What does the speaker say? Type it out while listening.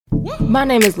My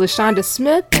name is LaShonda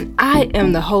Smith, and I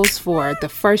am the host for the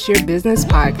First Year Business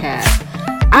Podcast.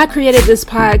 I created this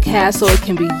podcast so it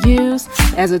can be used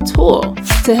as a tool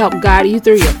to help guide you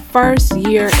through your first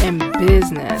year in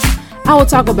business. I will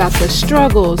talk about the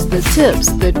struggles, the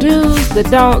tips, the do's, the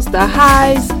don'ts, the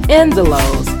highs, and the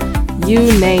lows.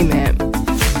 You name it.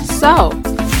 So,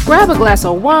 grab a glass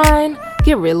of wine,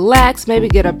 get relaxed, maybe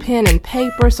get a pen and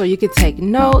paper so you can take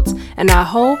notes, and I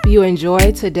hope you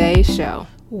enjoy today's show.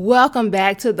 Welcome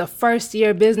back to the First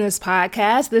Year Business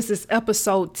Podcast. This is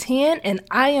episode 10, and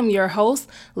I am your host,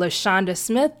 LaShonda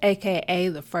Smith, aka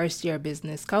the First Year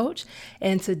Business Coach.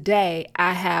 And today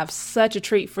I have such a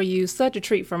treat for you, such a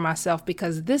treat for myself,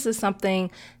 because this is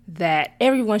something that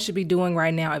everyone should be doing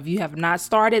right now. If you have not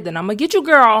started, then I'm gonna get you,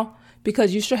 girl,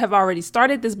 because you should have already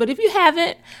started this. But if you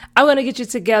haven't, I'm gonna get you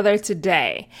together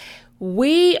today.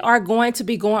 We are going to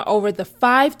be going over the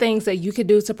 5 things that you can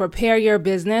do to prepare your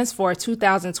business for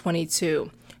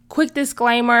 2022. Quick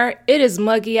disclaimer, it is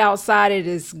muggy outside, it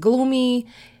is gloomy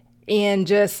and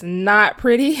just not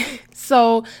pretty.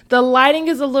 So the lighting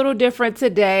is a little different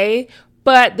today,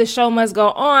 but the show must go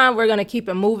on. We're going to keep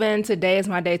it moving. Today is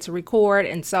my day to record.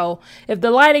 And so if the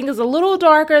lighting is a little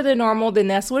darker than normal, then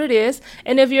that's what it is.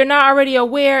 And if you're not already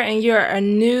aware and you're a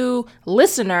new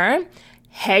listener,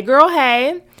 hey girl,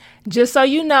 hey. Just so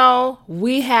you know,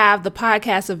 we have the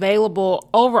podcast available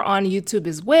over on YouTube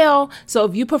as well. So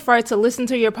if you prefer to listen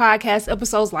to your podcast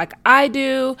episodes like I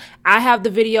do, I have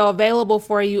the video available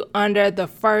for you under the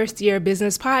First Year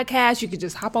Business Podcast. You can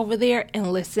just hop over there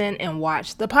and listen and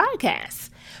watch the podcast.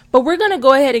 But we're going to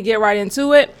go ahead and get right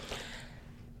into it.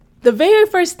 The very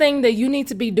first thing that you need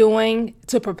to be doing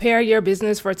to prepare your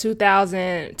business for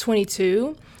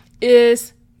 2022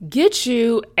 is get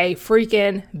you a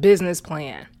freaking business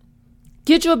plan.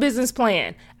 Get you a business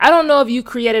plan. I don't know if you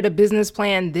created a business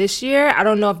plan this year. I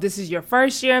don't know if this is your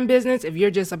first year in business, if you're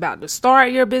just about to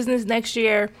start your business next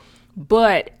year.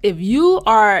 But if you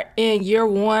are in year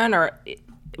 1 or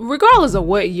regardless of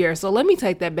what year, so let me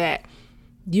take that back.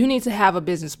 You need to have a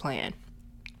business plan.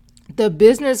 The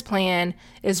business plan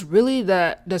is really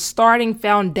the starting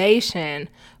foundation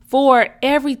for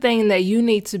everything that you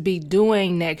need to be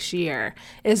doing next year.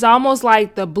 It's almost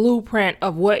like the blueprint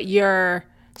of what you're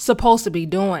supposed to be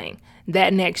doing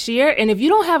that next year. And if you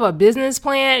don't have a business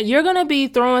plan, you're going to be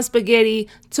throwing spaghetti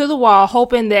to the wall,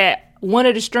 hoping that one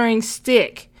of the strings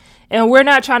stick. And we're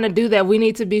not trying to do that. We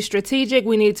need to be strategic.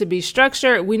 We need to be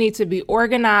structured. We need to be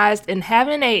organized. And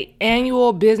having an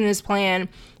annual business plan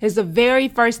is the very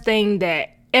first thing that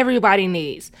everybody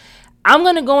needs. I'm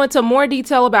going to go into more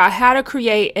detail about how to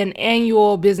create an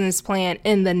annual business plan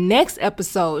in the next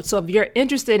episode. So if you're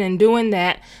interested in doing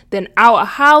that, then I would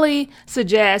highly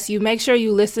suggest you make sure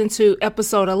you listen to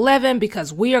episode 11,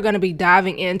 because we are going to be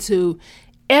diving into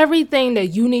everything that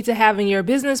you need to have in your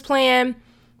business plan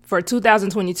for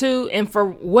 2022 and for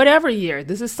whatever year.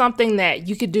 This is something that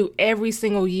you could do every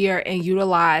single year and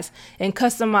utilize and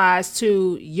customize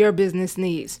to your business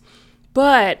needs.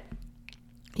 But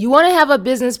you want to have a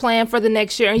business plan for the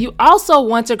next year, and you also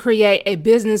want to create a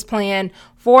business plan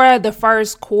for the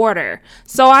first quarter.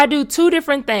 So I do 2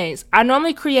 different things. I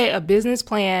normally create a business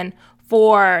plan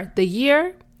for the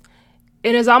year.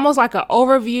 It is almost like an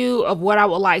overview of what I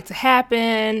would like to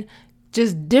happen,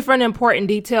 just different important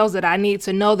details that I need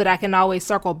to know that I can always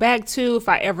circle back to if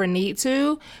I ever need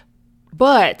to.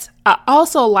 But I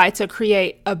also like to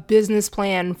create a business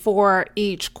plan for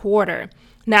each quarter.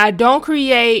 Now, I don't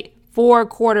create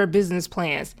 4-quarter business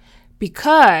plans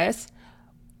because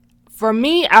for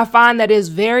me, I find that it's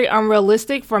very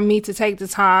unrealistic for me to take the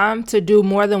time to do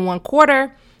more than 1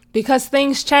 quarter because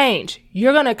things change.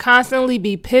 You're going to constantly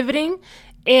be pivoting,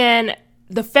 and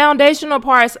the foundational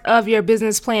parts of your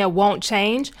business plan won't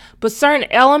change, but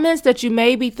certain elements that you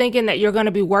may be thinking that you're going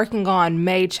to be working on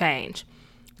may change.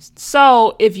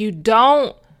 So if you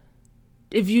don't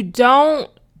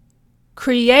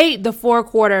create the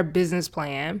 4-quarter business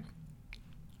plan,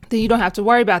 then you don't have to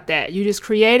worry about that. You just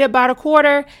create it about a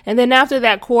quarter, and then after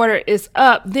that quarter is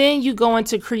up, then you go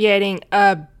into creating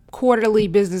a quarterly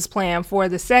business plan for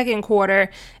the second quarter.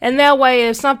 And that way,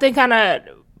 if something kind of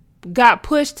got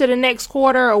pushed to the next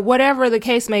quarter or whatever the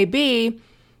case may be,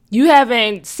 you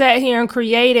haven't sat here and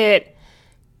created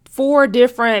 4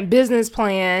 different business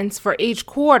plans for each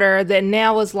quarter that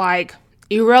now is like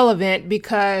irrelevant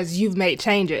because you've made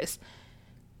changes.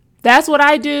 That's what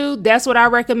I do. That's what I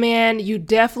recommend. You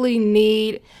definitely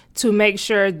need to make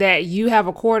sure that you have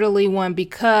a quarterly one,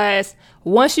 because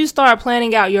once you start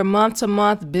planning out your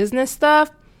month-to-month business stuff,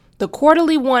 the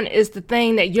quarterly one is the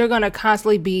thing that you're going to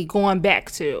constantly be going back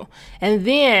to. And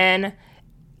then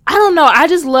I don't know. I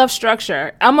just love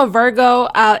structure. I'm a Virgo.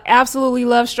 I absolutely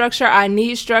love structure. I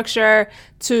need structure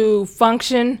to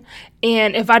function.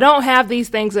 And if I don't have these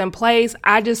things in place,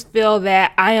 I just feel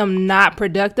that I am not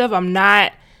productive. I'm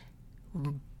not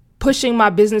pushing my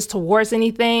business towards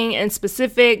anything in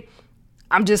specific.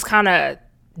 I'm just kind of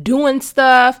doing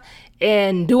stuff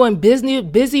and doing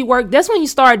busy work. That's when you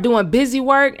start doing busy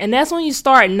work. And that's when you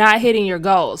start not hitting your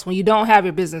goals, when you don't have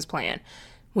your business plan.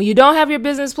 When you don't have your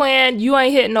business plan, you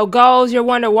ain't hitting no goals. You're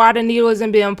wondering why the needle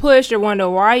isn't being pushed. You're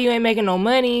wondering why you ain't making no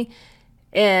money.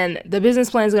 And the business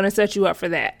plan is going to set you up for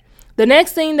that. The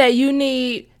next thing that you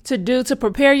need to do to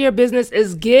prepare your business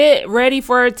is get ready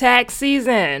for tax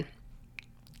season.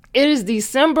 It is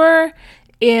December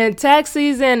and tax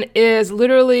season is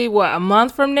literally a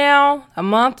month from now, a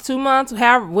month, 2 months,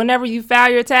 whenever you file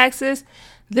your taxes.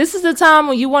 This is the time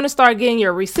when you want to start getting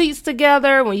your receipts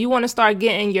together, when you want to start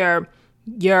getting your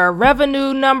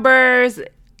revenue numbers,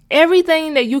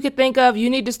 everything that you could think of. You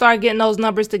need to start getting those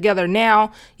numbers together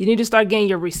now. You need to start getting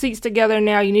your receipts together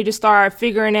now. You need to start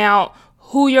figuring out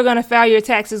who you're going to file your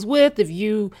taxes with. If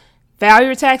you file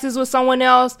your taxes with someone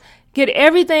else, get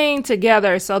everything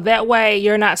together so that way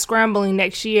you're not scrambling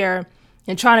next year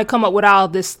and trying to come up with all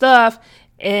this stuff.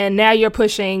 And now you're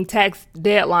pushing tax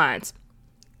deadlines.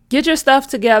 Get your stuff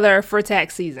together for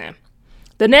tax season.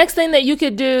 The next thing that you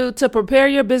could do to prepare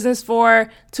your business for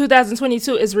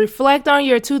 2022 is reflect on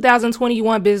your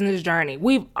 2021 business journey.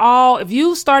 If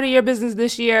you started your business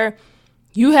this year,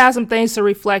 you have some things to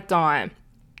reflect on.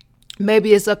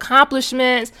 Maybe it's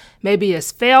accomplishments, maybe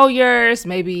it's failures,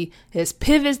 maybe it's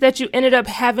pivots that you ended up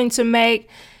having to make.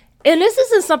 And this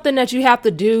isn't something that you have to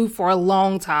do for a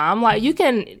long time. Like, you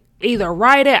can either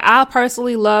write it. I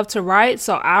personally love to write,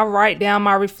 so I write down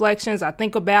my reflections. I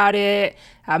think about it.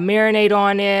 I marinate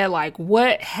on it. Like,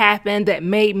 what happened that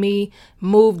made me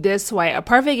move this way? A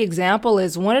perfect example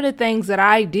is one of the things that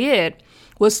I did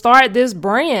was start this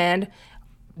brand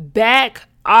but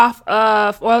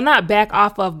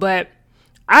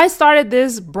I started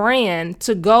this brand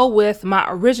to go with my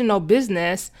original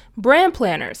business, Brand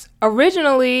Planners.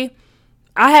 Originally,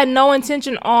 I had no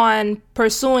intention on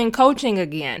pursuing coaching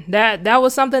again. That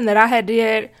was something that I had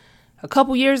did a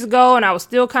couple years ago, and I was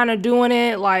still kind of doing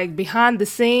it like behind the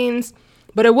scenes.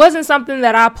 But it wasn't something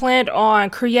that I planned on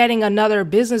creating another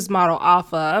business model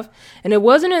off of. And it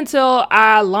wasn't until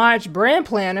I launched Brand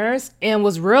Planners and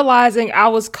was realizing I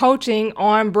was coaching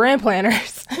on Brand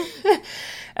Planners.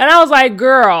 And I was like,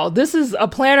 girl, this is a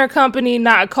planner company,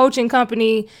 not a coaching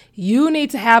company. You need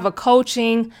to have a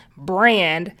coaching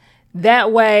brand.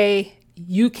 That way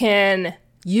you can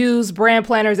use Brand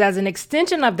Planners as an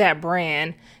extension of that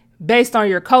brand based on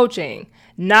your coaching.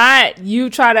 Not you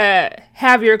try to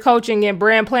have your coaching in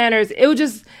Brand Planners. It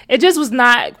just was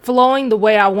not flowing the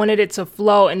way I wanted it to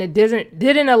flow, and it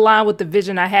didn't align with the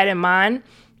vision I had in mind.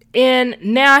 And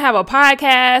now I have a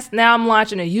podcast. Now I'm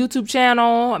launching a YouTube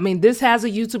channel. I mean, this has a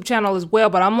YouTube channel as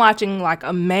well, but I'm launching like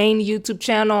a main YouTube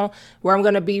channel where I'm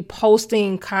going to be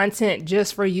posting content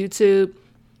just for YouTube.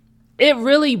 It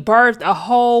really birthed a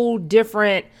whole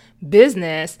different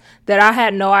business that I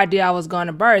had no idea I was going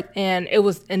to birth. And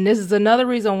this is another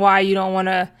reason why you don't want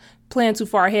to plan too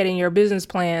far ahead in your business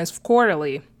plans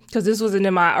quarterly, because this wasn't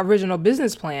in my original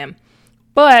business plan.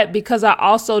 But because I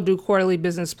also do quarterly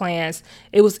business plans,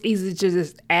 it was easy to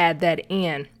just add that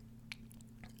in.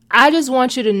 I just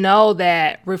want you to know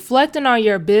that reflecting on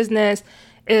your business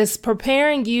is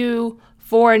preparing you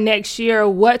for next year,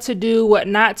 what to do, what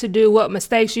not to do, what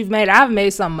mistakes you've made. I've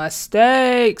made some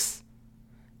mistakes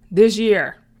this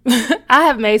year. I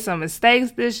have made some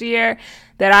mistakes this year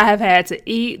that I have had to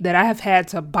eat, that I have had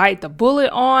to bite the bullet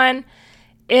on.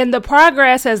 And the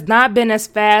progress has not been as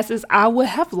fast as I would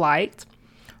have liked.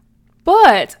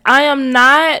 But I am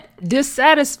not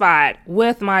dissatisfied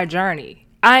with my journey.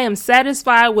 I am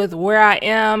satisfied with where I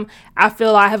am. I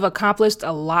feel I have accomplished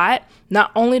a lot.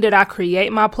 Not only did I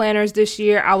create my planners this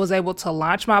year, I was able to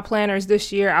launch my planners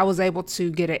this year. I was able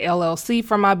to get an LLC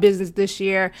for my business this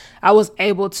year. I was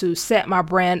able to set my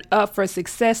brand up for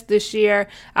success this year.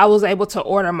 I was able to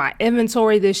order my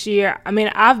inventory this year. I mean,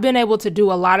 I've been able to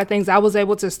do a lot of things. I was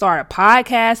able to start a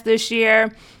podcast this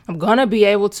year. I'm going to be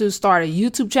able to start a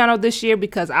YouTube channel this year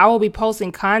because I will be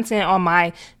posting content on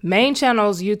my main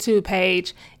channel's YouTube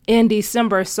page in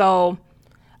December. So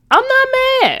I'm not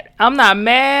mad. I'm not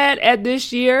mad at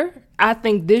this year. I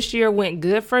think this year went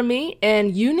good for me.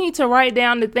 And you need to write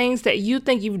down the things that you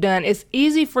think you've done. It's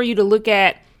easy for you to look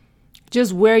at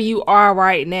just where you are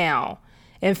right now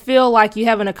and feel like you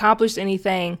haven't accomplished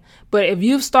anything. But if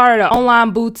you've started an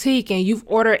online boutique and you've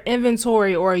ordered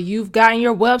inventory, or you've gotten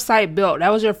your website built, that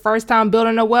was your first time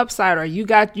building a website, or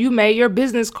you made your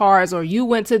business cards, or you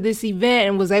went to this event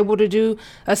and was able to do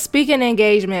a speaking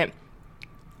engagement,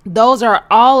 those are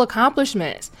all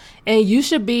accomplishments. And you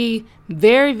should be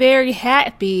very, very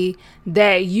happy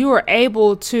that you are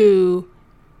able to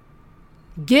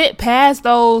get past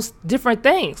those different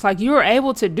things. Like, you were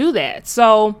able to do that.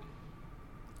 So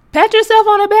pat yourself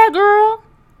on the back, girl,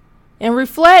 and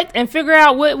reflect and figure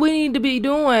out what we need to be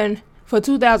doing for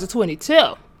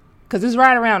 2022, because it's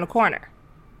right around the corner.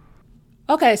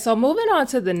 Okay, so moving on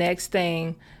to the next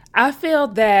thing, I feel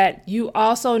that you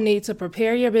also need to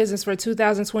prepare your business for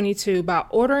 2022 by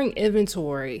ordering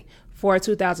inventory for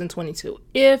 2022,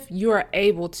 if you are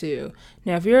able to.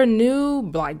 Now, if you're a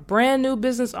new, like brand new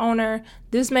business owner,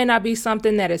 this may not be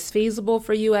something that is feasible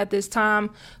for you at this time.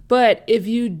 But if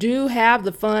you do have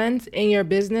the funds in your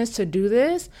business to do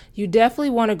this, you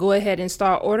definitely want to go ahead and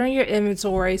start ordering your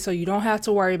inventory so you don't have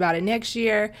to worry about it next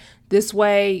year. This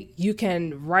way you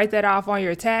can write that off on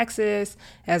your taxes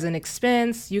as an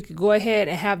expense. You could go ahead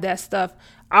and have that stuff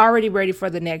already ready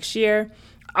for the next year.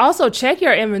 Also, check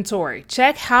your inventory.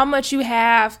 Check how much you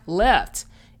have left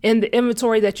in the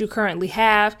inventory that you currently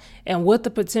have and what the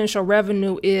potential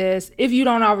revenue is. If you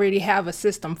don't already have a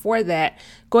system for that,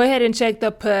 go ahead and check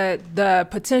the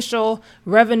potential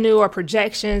revenue or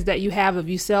projections that you have if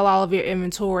you sell all of your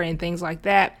inventory and things like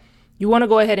that. You want to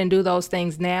go ahead and do those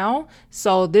things now.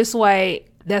 So this way,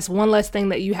 that's one less thing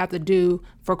that you have to do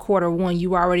for quarter one.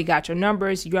 You already got your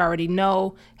numbers. You already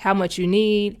know how much you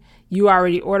need. You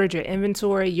already ordered your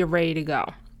inventory. You're ready to go.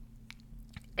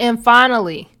 And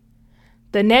finally,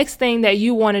 the next thing that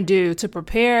you want to do to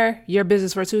prepare your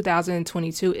business for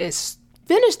 2022 is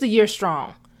finish the year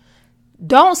strong.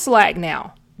 Don't slack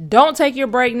now. Don't take your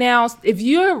break now. If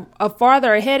you're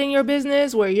farther ahead in your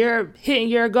business where you're hitting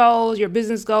your goals, your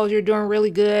business goals, you're doing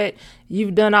really good,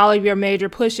 you've done all of your major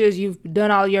pushes, you've done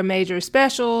all your major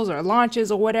specials or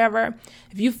launches or whatever.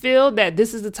 If you feel that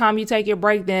this is the time you take your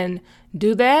break, then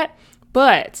do that.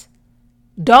 But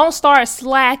don't start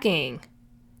slacking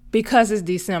because it's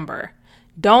December.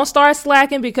 Don't start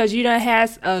slacking because you done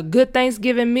had a good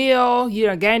Thanksgiving meal. You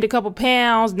done gained a couple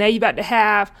pounds. Now you about to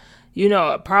have,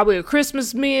 probably a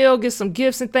Christmas meal, get some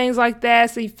gifts and things like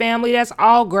that. See family, that's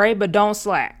all great, but don't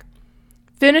slack.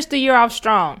 Finish the year off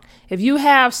strong. If you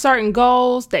have certain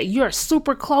goals that you're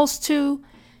super close to,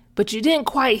 but you didn't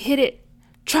quite hit it,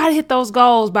 try to hit those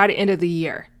goals by the end of the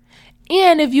year.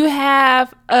 And if you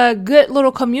have a good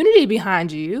little community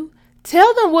behind you,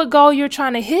 tell them what goal you're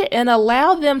trying to hit and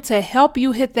allow them to help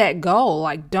you hit that goal.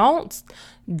 Like, don't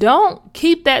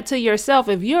keep that to yourself.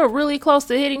 If you're really close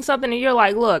to hitting something and you're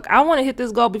like, look, I want to hit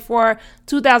this goal before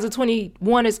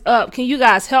 2021 is up. Can you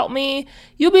guys help me?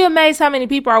 You'll be amazed how many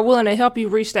people are willing to help you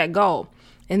reach that goal.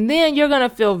 And then you're going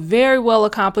to feel very well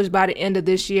accomplished by the end of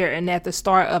this year and at the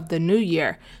start of the new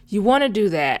year. You want to do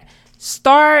that.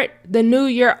 Start the new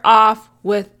year off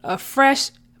with a fresh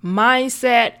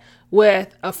mindset,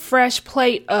 with a fresh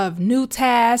plate of new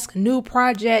tasks, new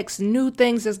projects, new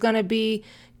things that's going to be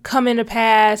coming to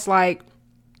pass. Like,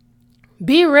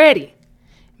 be ready.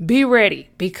 Be ready,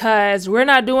 because we're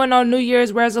not doing no New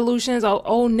Year's resolutions.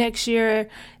 Next year,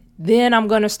 then I'm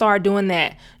going to start doing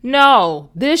that. No,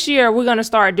 this year we're going to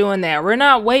start doing that. We're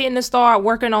not waiting to start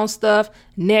working on stuff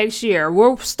next year.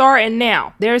 We're starting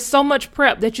now. There's so much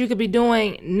prep that you could be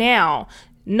doing now.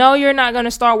 No, you're not going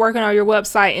to start working on your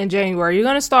website in January. You're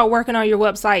going to start working on your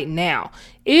website now.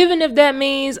 Even if that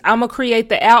means I'm going to create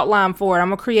the outline for it. I'm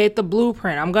going to create the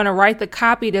blueprint. I'm going to write the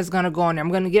copy that's going to go on there. I'm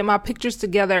going to get my pictures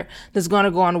together that's going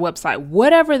to go on the website.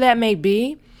 Whatever that may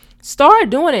be,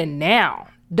 start doing it now.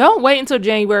 Don't wait until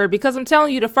January, because I'm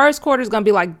telling you, the first quarter is going to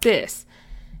be like this.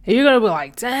 And you're going to be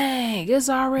like, dang, it's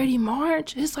already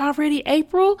March. It's already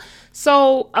April.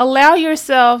 So allow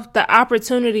yourself the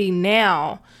opportunity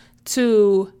now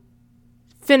to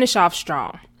finish off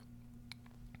strong.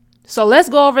 So let's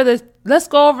go over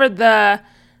the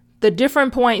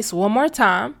different points one more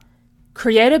time.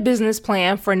 Create a business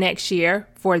plan for next year,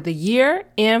 for the year,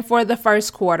 and for the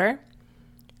first quarter.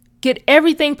 Get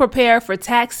everything prepared for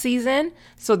tax season,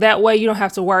 so that way you don't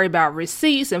have to worry about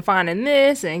receipts and finding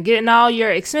this and getting all your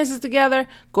expenses together.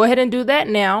 Go ahead and do that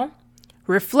now.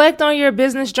 Reflect on your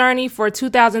business journey for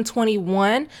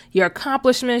 2021, your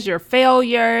accomplishments, your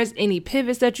failures, any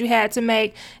pivots that you had to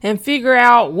make, and figure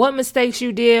out what mistakes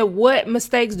you did, what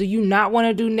mistakes do you not want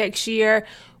to do next year,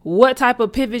 what type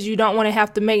of pivots you don't want to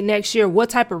have to make next year, what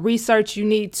type of research you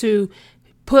need to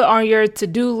put on your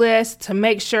to-do list to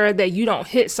make sure that you don't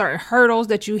hit certain hurdles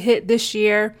that you hit this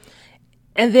year.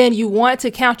 And then you want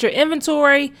to count your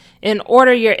inventory and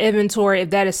order your inventory if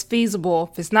that is feasible.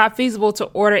 If it's not feasible to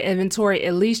order inventory,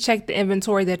 at least check the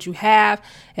inventory that you have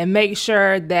and make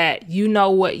sure that you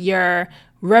know what your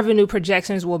revenue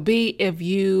projections will be if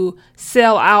you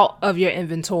sell out of your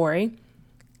inventory.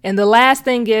 And the last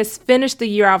thing is finish the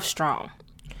year off strong.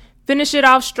 Finish it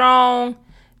off strong.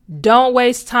 Don't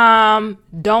waste time.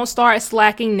 Don't start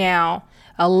slacking now.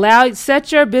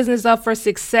 Set your business up for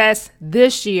success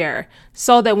this year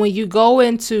so that when you go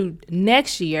into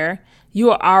next year, you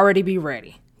will already be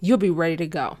ready. You'll be ready to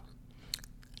go.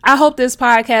 I hope this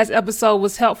podcast episode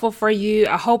was helpful for you.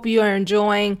 I hope you are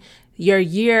enjoying your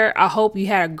year. I hope you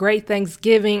had a great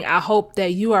Thanksgiving. I hope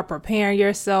that you are preparing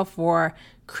yourself for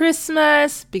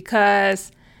Christmas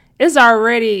because it's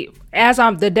already,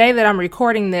 the day that I'm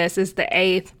recording this is the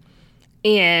 8th,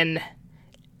 and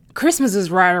Christmas is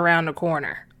right around the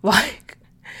corner. Like,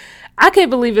 I can't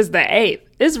believe it's the 8th.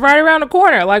 It's right around the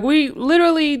corner. Like,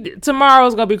 tomorrow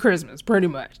is going to be Christmas, pretty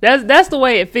much. That's the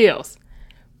way it feels.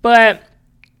 But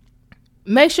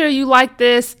make sure you like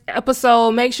this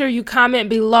episode. Make sure you comment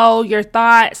below your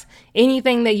thoughts,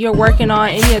 anything that you're working on,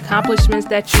 any accomplishments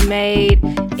that you made.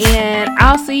 And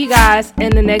I'll see you guys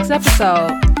in the next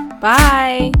episode.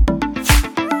 Bye.